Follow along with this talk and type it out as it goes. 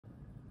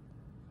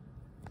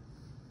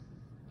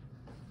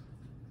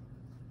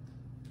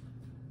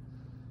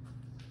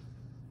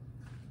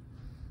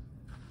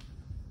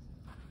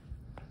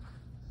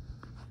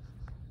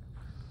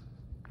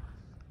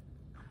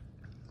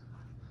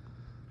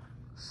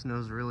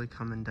Snow's really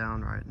coming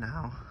down right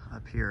now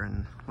up here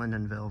in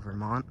Lyndonville,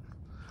 Vermont,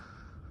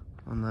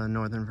 on the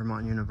Northern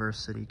Vermont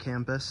University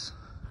campus.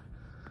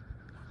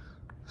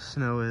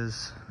 Snow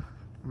is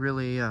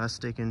really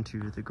sticking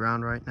to the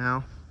ground right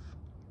now.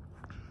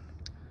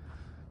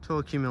 Total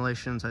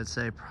accumulations, I'd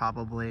say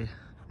probably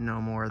no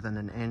more than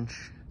an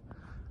inch,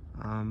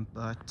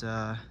 but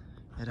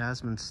it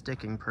has been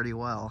sticking pretty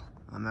well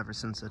ever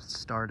since it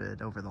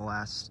started over the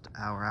last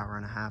hour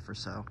and a half or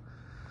so.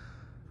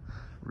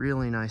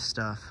 Really nice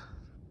stuff.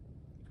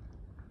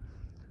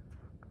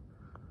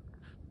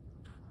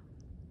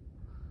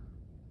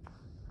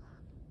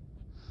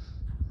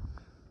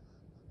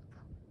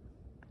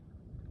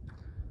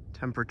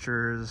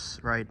 Temperatures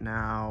right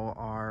now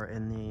are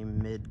in the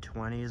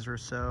mid-20s or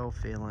so,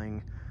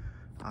 feeling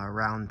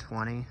around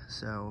 20,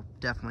 so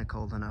definitely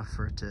cold enough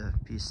for it to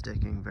be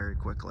sticking very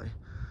quickly.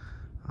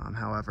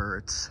 However,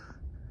 it's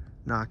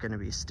not going to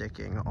be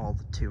sticking all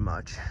too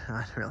much.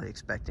 Not really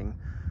expecting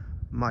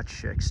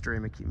much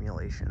extreme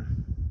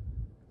accumulation.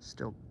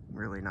 Still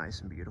really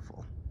nice and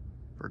beautiful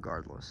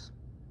regardless.